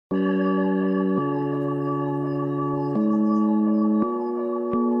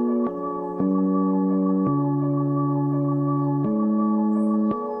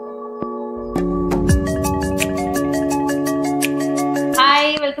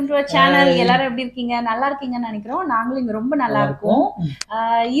Welcome to our channel. எல்லாரும் எப்படி இருக்கீங்க? நல்லா இருக்கீங்கன்னு நினைக்கிறோம். நாங்களும் இங்க ரொம்ப நல்லா இருக்கோம்.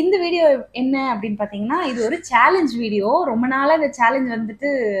 இந்த வீடியோ என்ன அப்படின்னு பாத்தீங்கன்னா, இது ஒரு சேலஞ்ச் வீடியோ. ரொம்ப நாளா இந்த சேலஞ்ச் வந்துட்டு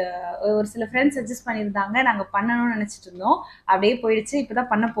ஒரு சில ஃப்ரெண்ட்ஸ் சஜஸ்ட் பண்ணியிருந்தாங்க. நாங்க பண்ணணும்னு நினைச்சிட்டு இருந்தோம். அப்படியே போயிடுச்சு.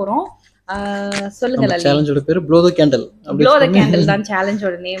 இப்பதான் பண்ண போறோம். சொல்லுங்க லலித். சேலஞ்சோட பேரு ப்ளோ தி கேண்டில். ப்ளோ தி கேண்டில் தான்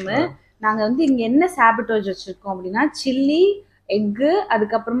சேலஞ்சோட நேம். நாங்க வந்து இங்க என்ன சாபட்டோஜ் வச்சிருக்கோம் அப்படின்னா, சில்லி, எக்கு,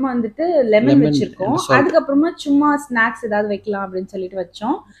 அதுக்கப்புறமா வந்துட்டு லெமன் வச்சிருக்கோம். அதுக்கப்புறமா சும்மா ஸ்நாக்ஸ் ஏதாவது வைக்கலாம் அப்படின்னு சொல்லிட்டு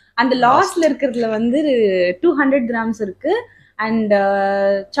வச்சோம். அந்த லாஸ்ட்ல இருக்கிறதுல வந்து 200 கிராம்ஸ் இருக்கு அண்ட்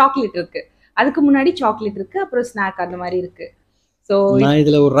சாக்லேட் இருக்கு. அதுக்கு முன்னாடி சாக்லேட் இருக்கு, அப்புறம் ஸ்நாக் அந்த மாதிரி இருக்கு. ஸோ நான்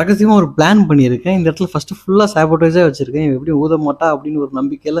இதுல ஒரு ரகசியமா ஒரு பிளான் பண்ணியிருக்கேன். இந்த இடத்துல ஃபர்ஸ்ட் ஃபுல்லா சாபோட்டேஜா வச்சிருக்கேன். எப்படி ஊத மாட்டா அப்படின்னு ஒரு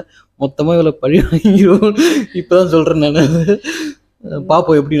நம்பிக்கையில மொத்தமா இவ்வளவு பழி வாங்கிடுவோம். இப்பதான் சொல்றேன் நான்.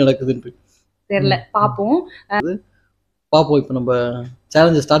 பாப்போம் எப்படி நடக்குதுன்னு தெரியல, பாப்போம். இப்போ நம்ம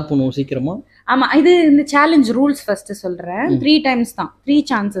சேலஞ்சை ஸ்டார்ட் பண்ணுவோம் சீக்கிரமா. ஆமா, இது இந்த சேலஞ்ச் ரூல்ஸ் ஃபர்ஸ்ட் சொல்றேன். 3 டைம்ஸ் தான், 3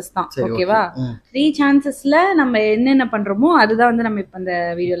 சான்சஸ் தான். ஓகேவா? 3 சான்சஸ்ல நம்ம என்னென்ன பண்றோமோ அதுதான் வந்து நம்ம இப்ப இந்த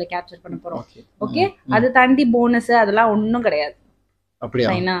வீடியோல கேப்சர் பண்ண போறோம். ஓகே, அது தாண்டி போனஸ் அதெல்லாம் ஒண்ணும் கிடையாது. அப்படியா?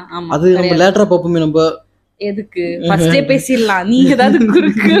 ஆமா, அது நம்ம லேட்டரா பாப்போமே. நம்ம எதுக்கு ஃபர்ஸ்டே பேசிடலாம். நீ ஏதாவது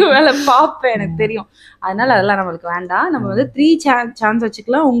குறுக்கு வேலை பாப்ப எனக்கு தெரியும். அதனால அதெல்லாம் நம்மளுக்கு வேண்டாம். நம்ம வந்து 3 சான்ஸ்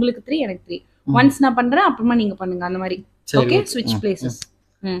வச்சுக்கலாம். உங்களுக்கு 3, எனக்கு 3. ஒன்ஸ் நான் பண்றேன், அப்புறமா நீங்க பண்ணுங்க. அந்த மாதிரி. ஓகே, ஸ்விட்ச் பிளேசஸ்.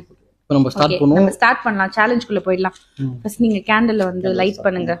 இப்போ நம்ம ஸ்டார்ட் பண்ணுவோம். நம்ம ஸ்டார்ட் பண்ணலாம். சேலஞ்ச் குள்ள போயிடலாம். ஃபர்ஸ்ட் நீங்க கேண்டில் வந்து லைட்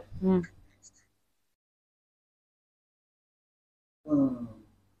பண்ணுங்க.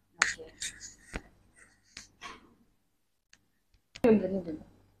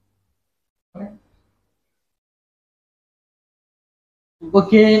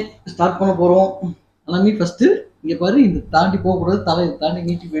 ஓகே, ஸ்டார்ட் பண்ண போறோம். அனமி ஃபர்ஸ்ட் இங்க பாரு, இந்த தாண்டி போக கூடாது, தலை தாண்டி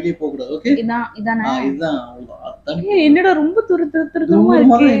நீட்டி வெளியே போக கூடாது. ஓகே, இதுதான். என்னடா ரொம்ப துருதுருமா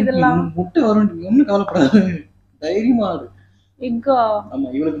இருக்கு இதெல்லாம். முட்டை வரும், ஒண்ணும் கவலைப்படாது, தைரியமா இரு. ஆமா,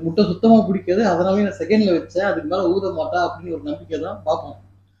 இவளுக்கு முட்டை சுத்தமா பிடிக்காது, அதனால நான் செகண்ட்ல வச்சேன். அதுக்கு மேல ஊத மாட்டா அப்படின்னு ஒரு நம்பிக்கை தான். பாப்போம்.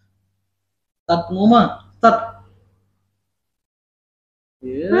 ஸ்டார்ட் பண்ணுவோமா? ஸ்டார்ட்.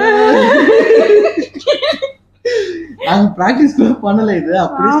 நாங்க பிராக்டிஸ் கூட பண்ணல, இது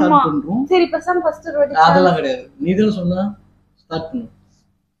அப்படியே ஸ்டார்ட் பண்றோம். சரி, பசங்க ஃபர்ஸ்ட் ரோடி. அதெல்லாம் கிடையாது, நீ இதெல்லாம் சொன்னா ஸ்டார்ட் பண்ணு.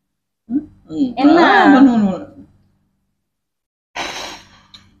 என்ன பண்ணுவோம்?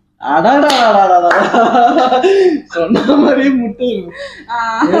 சொன்ன மாதிரி முட்டை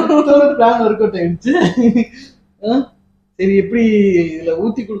பிளான் ஒர்க் அவுட் ஆயிடுச்சு. சரி, எப்படி இதுல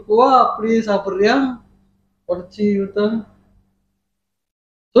ஊத்தி கொடுக்கவா, அப்படியே சாப்பிடுறியா, உடச்சி ஊத்தா?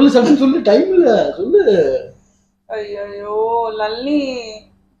 சொல்லு சட்டம் சொல்லு, டைம் இல்ல, சொல்லு. ஐயோ லல்லி,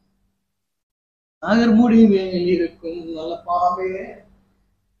 நாகர் மூடி மேல் இருக்கும் நல்ல பாம்பே.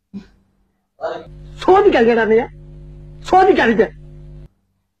 சோதிக்காதீங்க, சோதிக்காதீங்க.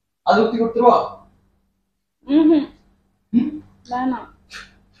 அது ஊத்தி கொடுத்துருவா. வேணாம்,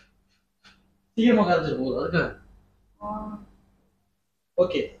 சீக்கிரமா கரைஞ்சிரு போகுது அதுக்கு.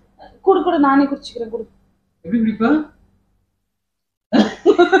 ஓகே, குடு நானே குடிச்சுக்கிறேன். குடு. எப்படி குடிப்பா?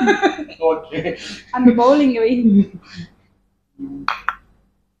 ஓகே, அந்த பவுலிங்க வை.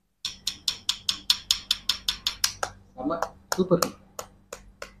 ஆமா, சூப்பர்.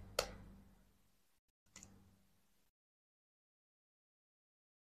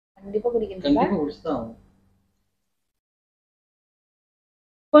 கண்டிப்பா குடிக்கிறேன். கண்டிப்பா குடிச்சுதான்.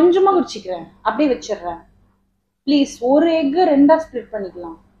 கொஞ்சமா குடிச்சுக்கிறேன், அப்படியே வச்சிடுறேன். ப்ளீஸ், ஒரு எக் ரெண்டா ஸ்ப்ளிட்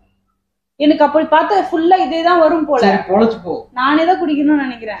பண்ணிக்கலாம். எனக்கு அப்படி பார்த்தா ஃபுல்லா இதேதான் வரும் போல. பொழைச்சு போ. நானே தான் குடிக்கணும்னு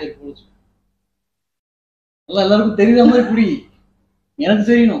நினைக்கிறேன். எல்லாருக்கும் தெரியுற மாதிரி குடி, எனக்கு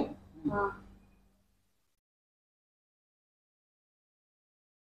தெரியணும்.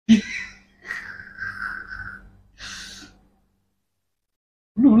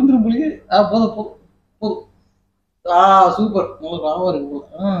 விழுந்துரும் போலியே. போதும் போதும் போதும். சூப்பர், உங்களுக்கு ராவா இருக்கு போல.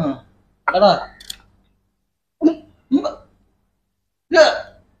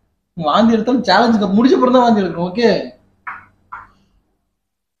 வாந்தி எடுத்தாலும் சேலஞ்சுக்கு முடிச்ச பிறகு தான் வாந்தி எடுக்கணும். ஓகே,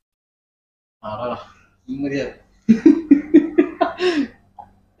 நிம்மதியா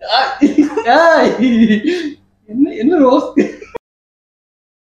என்ன ரோஸ்.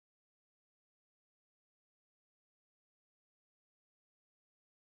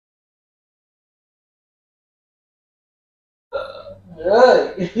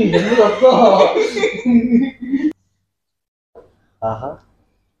 ஆஹா,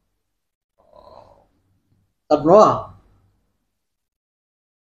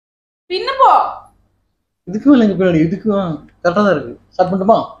 பின்னப்போ இதுக்கும் இல்லைங்க பின்னாடி, இதுக்கும் கரெக்டா தான் இருக்கு. ஸ்டார்ட்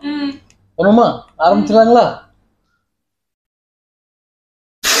பண்ணட்டுமா? போனோமா? ஆரம்பிச்சிடலாங்களா?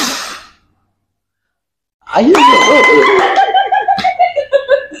 ஐயோ,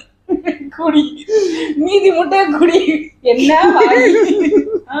 குடி, மீதி முட்டைய குடி. என்ன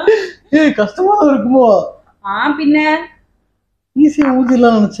ஏய் கஷ்டமா இருக்குமோ? பின்ன ஈஸியா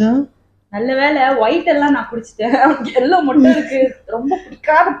ஊத்திடலாம் நினைச்சேன். நல்ல வேலை ஒயிட் எல்லாம் நான் குடிச்சிட்டேன். எல்லோ மட்டும் இருக்கு. ரொம்ப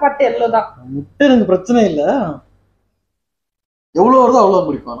பிடிக்காத பாட்டு எல்லோ தான். முட்டை எனக்கு பிரச்சனை இல்ல, எவ்வளவு வருதோ அவ்வளவு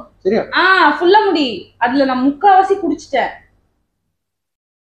குடிப்பானா. சரியா? ஃபுல்லா முடி. அதுல நான் முக்காவாசி குடிச்சிட்டேன்.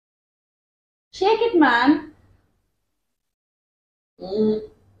 ஷேக் இட் மேன்.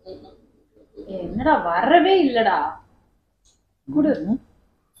 என்னடா வரவே இல்லடா. குடு.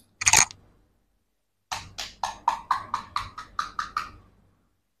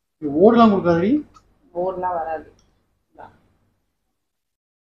 ஓடலாம் கொடுக்காதடி. ஓடலாம் வராது.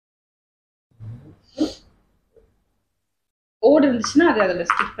 ஓடு இருந்துச்சுன்னா அது அதுல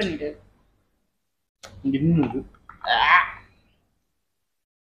ஸ்டிக் பண்ணிடு.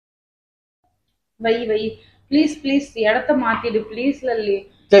 வை வை ப்ளீஸ் ப்ளீஸ், இடத்த மாத்திடு ப்ளீஸ் லல்லி.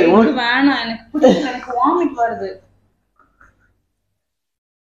 எனக்கு வேணாம், எனக்கு பிடிக்கல, எனக்கு வாமிட் வருது.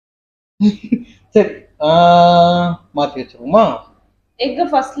 சரி மாத்தி வச்சிருவோமா? எக்க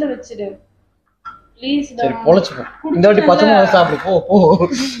ஃபர்ஸ்ட்ல வச்சிடு ப்ளீஸ். சரி பொளச்சுப்போம். இந்த வாட்டி பச்சை சாப்பிடு. போ போ.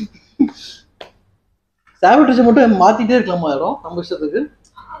 சாப்பிட்டு மட்டும் மாத்திட்டே இருக்கலாமா யாரும் நம்ம இஷ்டத்துக்கு?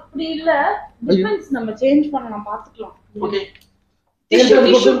 அப்படி இல்ல, டிஃபரன்ஸ் நம்ம சேஞ்ச் பண்ணலாம், பாத்துக்கலாம். ஓகே,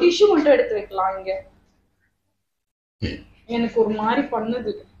 டிஷ்யூ மட்டும் எடுத்து வைக்கலாம் இங்க. எனக்கு ஒரு மாதிரி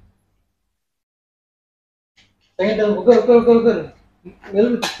பண்ணுது. செகண்ட் உட்கார்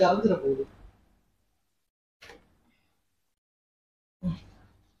மெல்வி கறந்துட போகுது.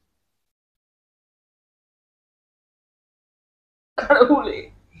 கடவுளே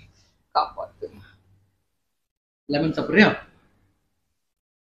காப்பாத்து. லெமன் சாப்பிடுறியா?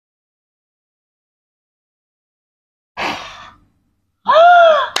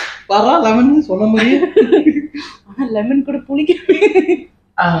 பாரா லெமன் சொன்ன மாதிரி. லெமன் கூட புளிக்கவே.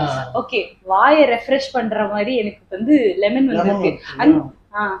 ஓகே, வாயை ரெஃப்ரெஷ் பண்ற மாதிரி எனக்கு வந்து லெமன் வந்திருக்கு.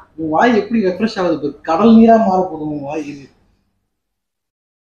 வாய் எப்படி ரெஃப்ரெஷ் ஆகுது? கடல் நீரா மாற போதும் வாய்.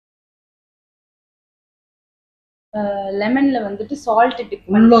 லெமன்ல வந்துட்டு சால்ட் டிப்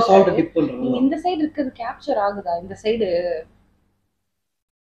ஃபுல்லா சால்ட் டிப் பண்றோம். இந்த சைடு இருக்குது கேப்சர் ஆகுதா? இந்த சைடு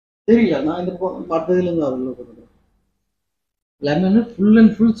தெரியல, நான் இந்த மத்ததுல இருந்து அதுல போடுறேன். Lemon full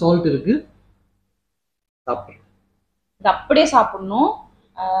and full salt இருக்கு. சாப்பிடு. இது அப்படியே சாப்பிடணும்.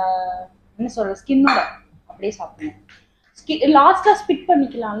 என்ன சொல்ற, ஸ்கின்னோட அப்படியே சாப்பிடணும். லாஸ்டா ஸ்பிட்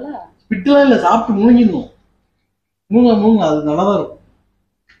பண்ணிக்கலாம்ல? ஸ்பிட்லாம் இல்ல, சாப்பிட்டு மூங்கிடணும். மூங்க அது நல்லாதான் இருக்கும்.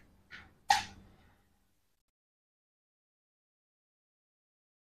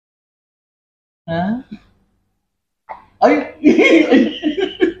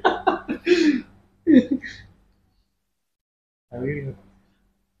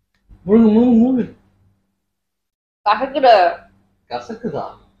 மூணு கசக்குதா?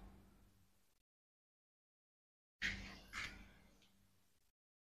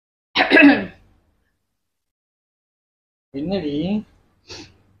 என்னடி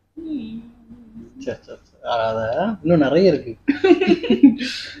அத இன்னும் நிறைய இருக்கு.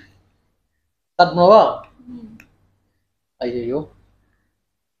 தட்னவா? ஐயோ,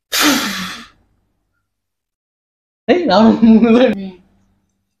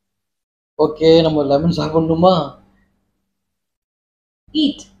 ஓகே, நம்ம லெமன் சாப்பிடணுமா?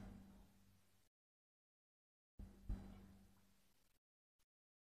 ஈட்.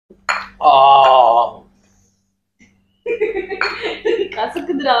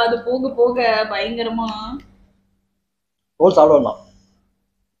 கசக்குதுடா, அது போக போக பயங்கரமா. தோல் சாப்பிடலாம்,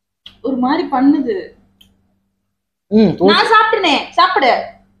 ஒரு மாதிரி பண்ணுது. நான் சாப்பிட்டேன். சாப்பிடு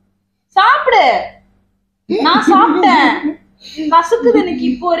சாப்பிடு. நான் சாப்பிட்டேன். கசக்குது எனக்கு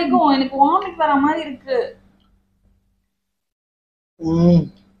இப்போ வரைக்கும். எனக்கு வாமிட் வர மாதிரி இருக்கு.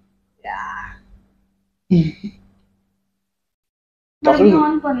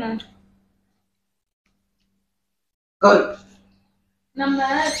 ஆன் பண்ணு. நம்ம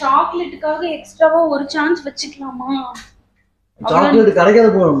சாக்லேட்டுக்காக எக்ஸ்ட்ராவா ஒரு சான்ஸ் வச்சுக்கலாமா? சாக்லேட் கிடைக்காது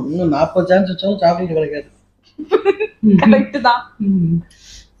போறோம். இன்னும் 40 சான்ஸ் வச்சாலும் சாக்லேட் கிடைக்காது. கரெக்ட் தான்.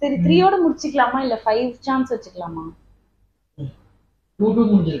 சரி, 3 முடிச்சுக்கலாமா இல்ல 5 சான்ஸ் வச்சுக்கலாமா? 2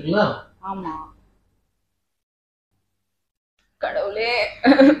 முடிஞ்சிருக்குல? ஆமா. கடவுளே,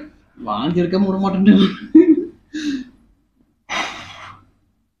 வாந்தி இருக்க முடிய மாட்டேங்குது.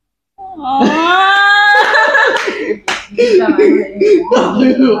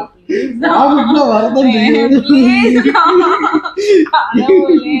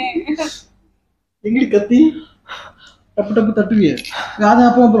 எங்கடி கத்தி? டப்பு டப்பு தட்டுவிய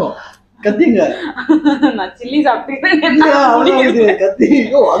அப்புறம் கத்திங்க. நான் சில்லி சாப்பிட்டேன். கத்தி.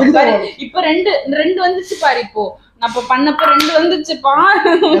 இப்ப ரெண்டு வந்துச்சு பாரு. இப்போ நான் இப்ப பண்ணப்ப 2 வந்துச்சுப்பா.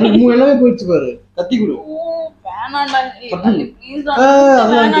 எனக்கு 3 எல்லாமே போயிடுச்சு பாரு. கத்தி கொடு. வேணாம்டா ப்ளீஸ் டா.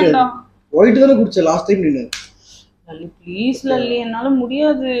 வேணாம்டா. ஒயிட் தான குடிச்ச லாஸ்ட் டைம் நீ. லல்லி ப்ளீஸ் லல்லி, என்னால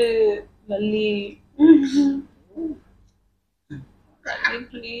முடியாது லல்லி. லல்லி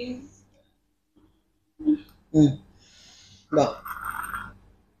ப்ளீஸ். டா.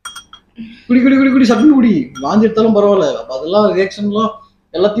 குடி சட்னி குடி. வாந்தி எடுத்தாலும் பரவாயில்ல. அப்ப அதெல்லாம் ரியாக்ஷன்லாம்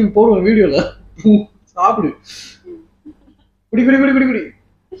எல்லாத்தையும் போடுவோம் வீடியோல. சாப்பிடு. குடி.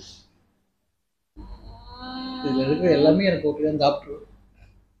 இதுல இருக்க எல்லாமே எனக்கு ஓகே தான். சாப்பிட்டு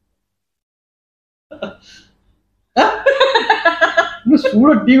இன்னும்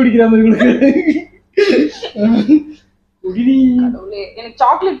சூடா டீ குடிக்கிற மாதிரி இருக்கு. எனக்கு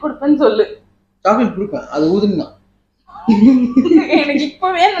சாக்லேட் கொடுப்பேன்னு சொல்லு. சாக்லேட் கொடுப்பேன், அது ஊதுனா. எனக்கு இப்ப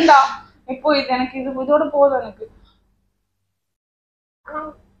வேணும்டா. இப்போ இது எனக்கு இதோட போதும் எனக்கு.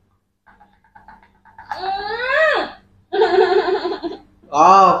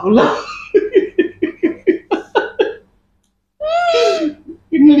 ஃபுல்லா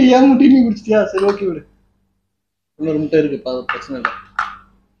இன்னொரு ஏன் முட்டை நீ குடிச்சிட்டியா? சரி ஓகே விடு. இன்னொரு முட்டை இருக்கு, பிரச்சனை இல்லை.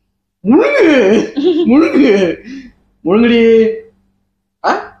 முழுங்குடி.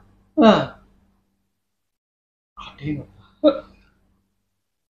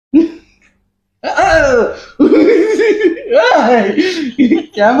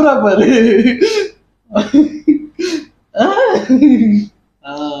 கேமரா பாரு.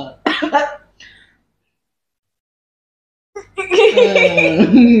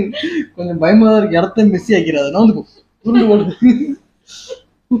 கொஞ்சம் பயமா தான் இருக்கு. இடத்த மிஸ் ஆக்கிறாது. நான் வந்து உருண்டு ஓடுது.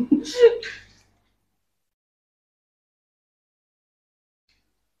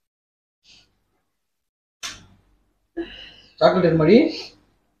 சாக்லேட் மாடி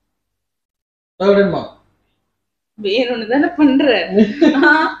சாக்லேட்மா வேணும்னு தானே பண்ற.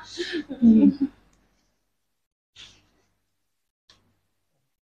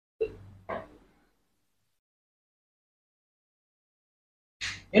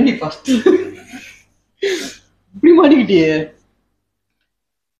 ஏண்டி ஃபர்ஸ்ட் இப்படி மாட்டிக்கிட்டியே?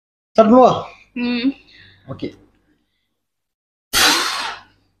 சாப்பிடுவா. ஓகே.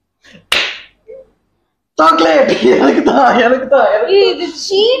 சாக்லேட் எனக்கு தான். இது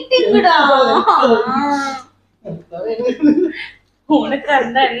சீட்டிங்டா. உனக்கா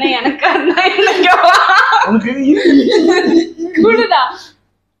இருந்தா என்ன, எனக்கா இருந்தா என்னங்க? உனக்கு குடுடா.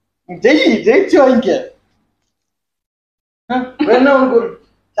 ஜெயிச்சு வாங்கிக்க. வேணா உனக்கு ஒரு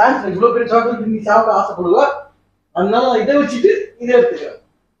சான்ஸ். இவ்வளவு பெரிய சாக்லேட் நீ சாப்பிட ஆசைப்படுவா, அதனால இதை வச்சுட்டு இதை எடுத்துக்க.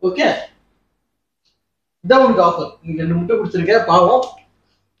 ஓகே, இதான் உனக்கு ஆஃபர். நீ 2 முட்டை குடிச்சிருக்க, பாவம்.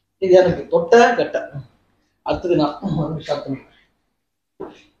 இது எனக்கு தொட்ட கட்ட. அடுத்தது நான் ஸ்டார்ட் பண்ணுவேன்.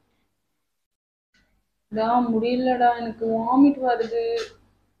 முடியலடா, எனக்கு வாமிட் வருது.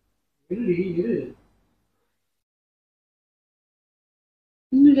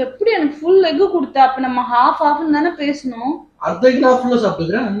 எப்படி எனக்கு ஃபுல் எக் கொடுத்தா? அப்ப நம்ம ஹாஃப் தானே பேசணும். அடுத்த நான் ஃபுல்லா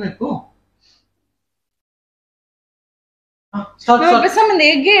சாப்பிட்டுக்கிறேன். என்ன இப்போ பேசாம இந்த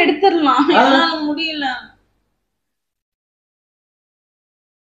எக்கே எடுத்துடலாம். என்னால முடியல.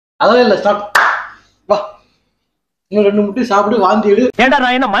 அதெல்லாம் இல்ல, ஸ்டார்ட். வா, இன்னும் 2 முட்டை சாப்பிடு, வாந்தி எடு. ஏண்டா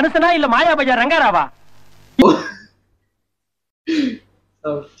நான் என்ன மனுஷனா இல்ல மாயா பஜார் ரங்காராவா?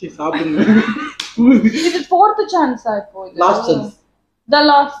 சாப்பிடுங்க. இது 4th சான்ஸா? இப்போ last chance. the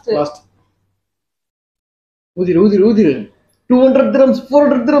last. ஊதிரு. 200 dirhams,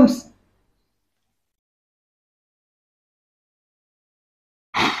 400 dirhams.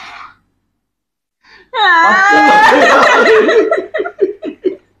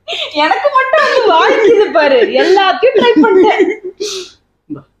 எனக்கு மட்டும் அது வாங்கிது பாரு. எல்லாத்தையும் ட்ரை பண்ணேன்.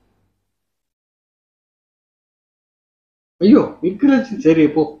 ஐயோ இருக்கிறச்சு. சரி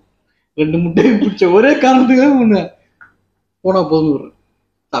போ. 2 முட்டை பிடிச்ச ஒரே காரணத்துக்கு ஒண்ணு போனா போதும்.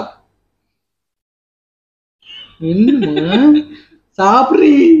 சாப்பிடு. என்னமா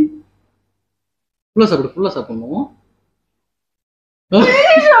சாப்பிட்றீ? ஃபுல்லா சாப்பிடணும்.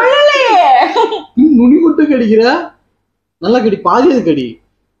 நுனி மட்டும் கடிக்கிற. நல்லா கடி, பாதியது கடி.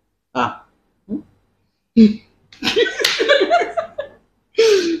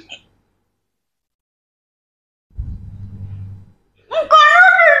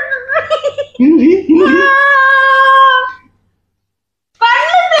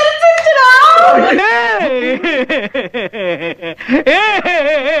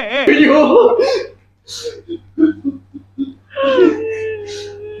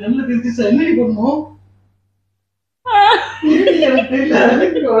 நல்ல தெரிஞ்சிச்சா? என்ன பண்ணும்?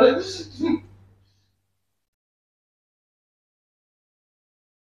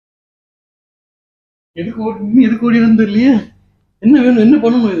 எதுக்கு ஓடி வந்து இல்லையே? என்ன வேணும்? என்ன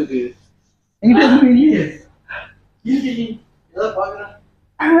பண்ணணும்? இதுக்கு என்கிட்ட எதுவும் இல்லையே. ஏதாவது பாக்குறேன்.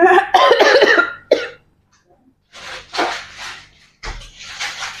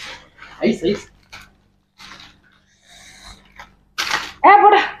 Ice ice.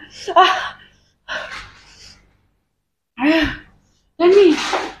 போடா. தண்ணி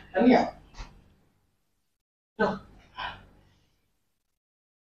தண்ணியா?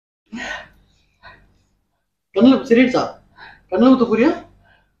 கண்ணுல சரிடுச்சா? கண்ணுல ஊத்த போறியா?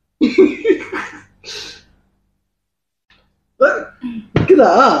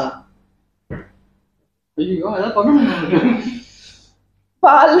 இருக்குதா? ஐயோ ஏதாவது பண்ணணும்.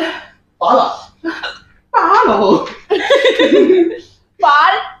 பால். பாலா? பாலோ?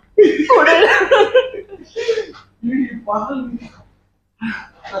 பால் குடு. பால்.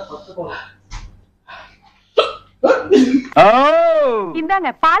 இந்தாங்க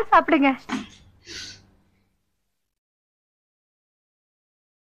பால் சாப்பிடுங்க.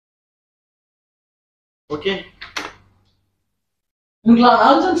 ஓகே. உங்களுக்கு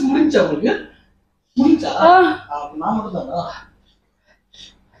 4 சான்ஸ் முடிஞ்சா உங்களுக்கு? முடிஞ்சா? நான் மட்டும் தானா?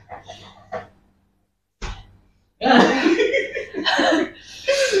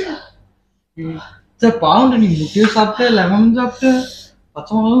 சரி பாவண்ட நீ முட்டையும் சாப்பிட்ட, லெமன் சாப்பிட்ட,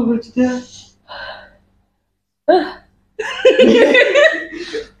 பச்சை மிளகாவும் குடிச்சிட்ட.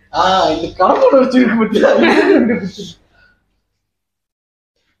 இந்த கடம்போட வச்சிருக்கு பத்தியா?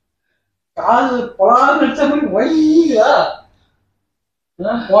 காது பொலான்னு அடிச்ச மாதிரி வைங்களா?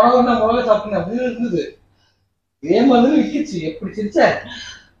 போனவங்க மிளகா சாப்பிட்டேன் அப்படின்னு இருந்தது. இதே மாதிரி விக்கிச்சு. எப்படி சிரிச்ச?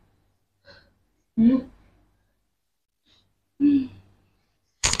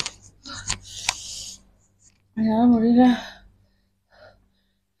 முடியல.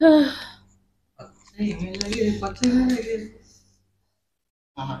 பச்சை மிளகு பச்சை மிளகு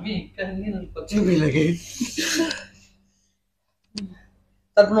பச்சை மிளகு.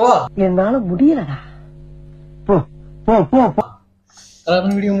 தப்புவா? என்னால முடியலடா. போ போ போ போ.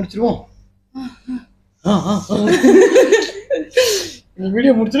 கலாபன் வீடியோ முடிச்சிருவோம். இந்த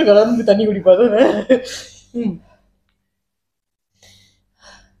வீடியோ முடிச்சிட்டு கலாபன் தண்ணி குடிப்பாது.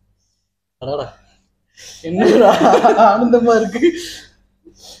 அடாடா என்ன ஆனந்தமா இருக்கு.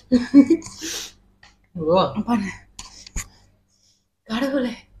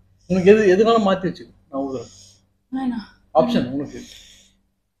 கடவுளே உனக்கு எதுனாலும் மாத்தி வச்சு நான் ஊதுறேன். ஆப்ஷன் உனக்கு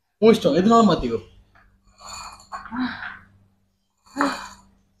இஷ்டம். எதுனாலும் மாத்திக்கோ.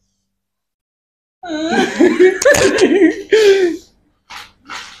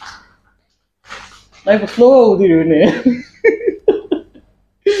 நான் இப்ப ஸ்லோவா ஊதிடுவேன்னு.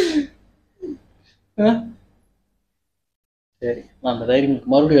 சரி நான் அந்த டைரி மில்க்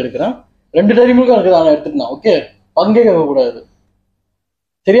மறுபடியும் எடுக்கிறேன். 2 டைரி மில்க்கும் இருக்குது. நான் எடுத்துட்டேன். ஓகே பங்கே கேட்க கூடாது.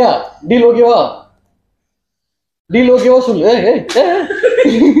 சரியா? டீல் ஓகேவா? டீல் ஓகேவா சொல்லு.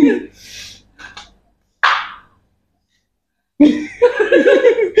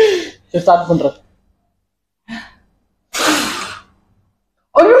 ஸ்டார்ட் பண்றேன்.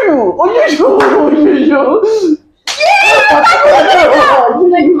 ஐயோ ஐயோ ஐயோ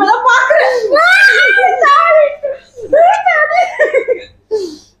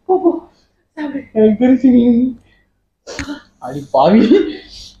எனக்கு தெரிஞ்சு அடி பாவி.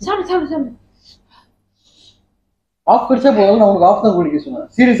 ஆஃப் கடிச்சா போதும். நான் உனக்கு ஆஃப் தான் குடிக்க சொன்னேன்.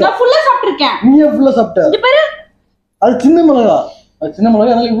 சீரியஸா நான் ஃபுல்லா சாப்பிட்டிருக்கேன். நீயே ஃபுல்லா சாப்பிட்ட. இங்க பாரு. அது சின்ன மிளகா. அது சின்ன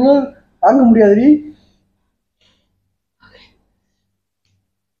மிளகா. அதனால இவ்வளவு தாங்க முடியாதுடி.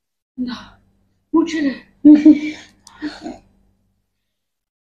 மூச்சுல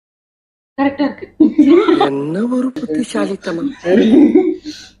கரெக்டா இருக்கு. என்ன ஒரு புத்திசாலித்தனம்.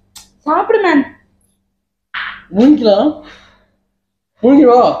 சாப்பிடு மேன். மூங்கிக்கலாம். மூங்கி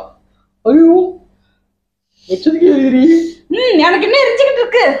வா. ஐயோ வச்சதுக்கு எதிரி. எனக்கு என்ன எரிஞ்சுக்கிட்டு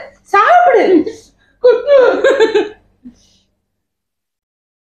இருக்கு. சாப்பிடு.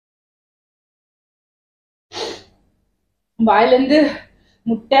 வாயில இருந்து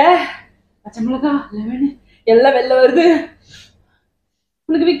முட்டை, பச்சை மிளகா, லெமன் எல்லாம் வெளில வருது.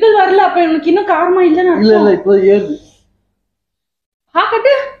 உனக்கு விக்கல் வரல. அப்ப உனக்கு இன்னும் காரமா இல்லைன்னு இல்ல இல்ல இப்போ ஏறுது.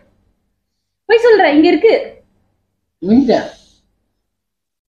 கட்டு போய் சொல்ற. இங்க இருக்கு. முங்கிட்டேன்.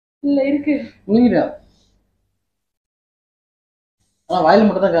 இல்ல இருக்கு. முங்கிட்டேன். ஆனா வாயில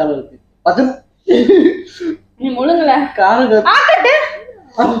மட்டும் தான் காரம் இருக்கு. பச்சை நீ முழுங்கல. காரம் கட்டு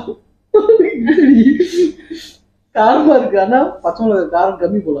காரமா இருக்கு. ஆனா பச்சை மிளகா காரம்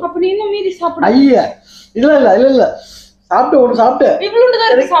கம்மி போல. அப்ப நீ இன்னும் மீறி சாப்பிடு. ஐயா இல்ல இல்ல இல்ல இல்ல சாப்பிட்டு ஒண்ணு சாப்பிட்டேன்.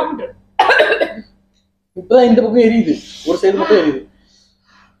 இவ்வளவுதான் இருக்கு. சாப்பிட்டு இப்பதான் இந்த பக்கம் எரியுது. ஒரு சைடு மட்டும் எரியுது.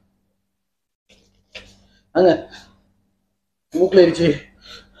 அங்க மூக்குல எரிச்சு.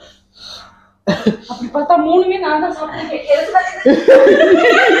 அப்படி பார்த்தா 3மே நான் தான் சாப்பிட்டேன்.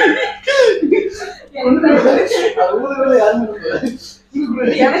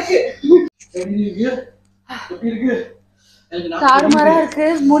 தாறுமாறா இருக்கு,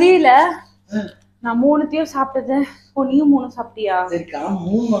 முடியல. நான் 3த்தையும் சாப்பிட்டது. நீயும் 3 சாப்பிட்டியா? சரி,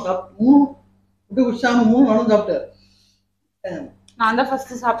 3 சாப்பிட்டேன். நான் தான்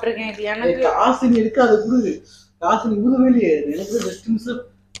ஃபர்ஸ்ட் சாப்பிட்டிருக்கேன். இது எனக்கு காசு நீ எடுக்காத குடு. காசு நீ ஊதவே இல்லையே. எனக்கு ஜஸ்ட் மிஸ்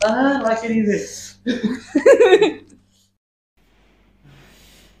வாக்கிடுது.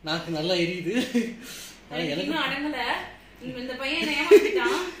 நாக்கு நல்லா எரியுது. எனக்கு அடங்கல. இந்த பையன் என்ன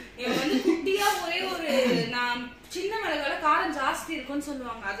ஏமாத்திட்டான். இவன் வந்து குட்டியா ஒரே ஒரு நான் சின்ன மிளகால காரம் ஜாஸ்தி இருக்கும்னு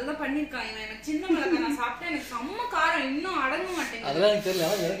சொல்லுவாங்க, அதுதான் பண்ணிருக்கான் இவன். எனக்கு சின்ன மிளகாய் நான் சாப்பிட்டேன், எனக்கு செம்ம காரம், இன்னும் அடங்க மாட்டேங்குது. அதெல்லாம் எனக்கு தெரியல.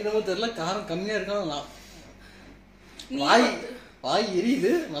 எனக்கு என்னமோ தெரியல, காரம் கம்மியா இருக்கான். வாய்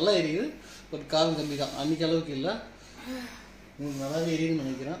எரியுது, நல்லா எரியுது. ஒரு காரம் கம்மி தான், அன்னைக்கு அளவுக்கு இல்லை. நல்லாவே எரியுதுன்னு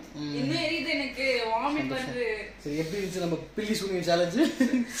நினைக்கிறேன். இன்னும் எரியுது எனக்கு, வாமிட் வருது. சரி, எப்படி இருந்துச்சு நம்ம பில்லி சூனியர் சேலஞ்சு?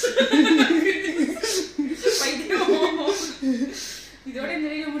 இதோட இந்த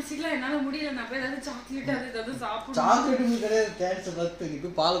வீடியோ முடிச்சுக்கலாம். என்னால முடியல, நான் போய் ஏதாவது சாக்லேட் அது ஏதாவது சாப்பிடுறேன். சாக்லேட் கிடையாது, கேன்சர் ரத்து. நீ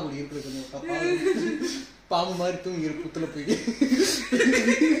போய் பாலை குடி, இருக்கு பாம்பு மாதிரி தூங்கி இருக்கு புத்துல போய்.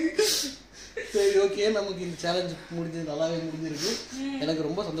 சரி, ஓகே, நமக்கு இந்த சேலஞ்சு முடிஞ்சது, நல்லாவே முடிஞ்சிருக்கு. எனக்கு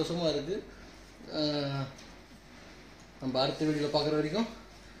ரொம்ப சந்தோஷமா இருக்கு. நம்ம அடுத்த வீடியோல பாக்குற வரைக்கும்.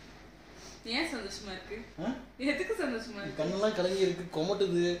 ஏன் சந்தோஷமா இருக்கு? எதுக்கு சந்தோஷமா இருக்கு? கண்ணெல்லாம் கலங்கி இருக்கு,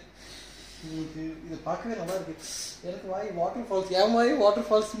 கொமட்டுது. இதை பார்க்கவே நல்லா இருக்கு. எனக்கு வாய் வாட்டர் ஃபால்ஸ், என் வாய் வாட்டர்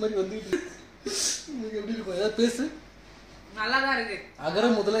ஃபால்ஸ் மாதிரி வந்துட்டு எப்படி இருக்கும்? ஏதாவது பேசு. நல்லாதான் இருக்கு. அகர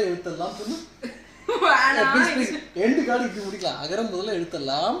முதல்ல எழுத்தெல்லாம் சொல்லு. எண்டு காலம் இப்படி முடிக்கலாம். அகர முதல்ல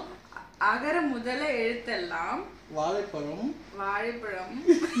எழுத்தெல்லாம். அகர முதல எழுத்தெல்லாம். வாழைப்பழம். வாழைப்பழம்.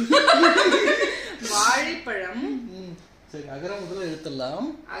 வாழைப்பழம். சரி, அகர முதல்ல எழுத்தெல்லாம்.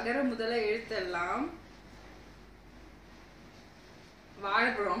 அகர முதல எழுத்தெல்லாம்.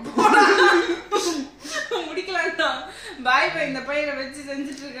 வாழைப்பழம். முடிக்கலாம்டா. பாய் பாய். இந்த பையனை வச்சு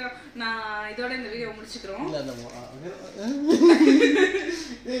செஞ்சுட்டு இருக்கேன். நான் இதோட இந்த வீடியோ முடிச்சுக்கிறோம்.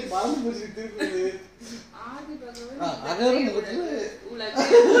 அகர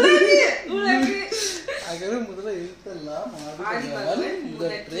முதல்ல எழுத்தெல்லாம்.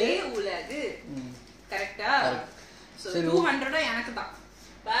 உலகு. கரெக்டா? 200 எனக்கு தான்.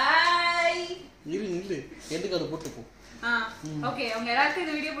 பாய். இரு எதுக்கு போட்டு போ. ஓகே, உங்க எல்லாருக்கும்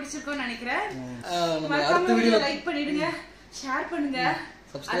இந்த வீடியோ பிடிச்சிருக்கும்னு நினைக்கிறேன். மறக்காம வீடியோ லைக் பண்ணிடுங்க, ஷேர் பண்ணுங்க.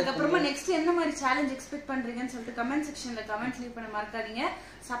 அதுக்கப்புறமா நெக்ஸ்ட் என்ன மாதிரி சேலஞ்ச் எக்ஸ்பெக்ட் பண்றீங்கன்னு சொல்லிட்டு கமெண்ட் செக்ஷன்ல கமெண்ட் லீவ் பண்ண மறக்காதீங்க.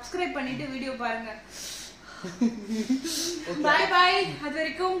 சப்ஸ்கிரைப் பண்ணிட்டு வீடியோ பாருங்க. By by. அது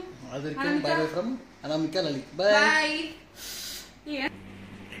வரைக்கும் by by from Anamika Lalit. By.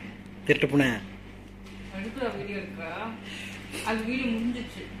 திருட்டு புனே அடுத்த வீடியோ இருக்கா? அது வீடியோ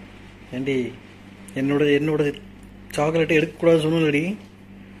முடிஞ்சிச்சு. ஏண்டி என்னோட சாக்லேட் எடுக்கக்கூடாது சொன்னலடி.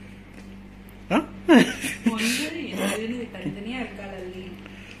 தனித்தனியா இருக்கா லல்லி?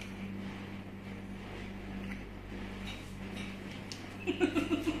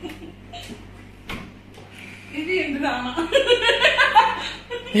 இது என்னதான்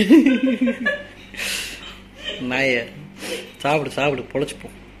நாய சாப்பிடு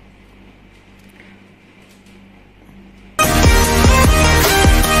பொழைச்சுப்போம்.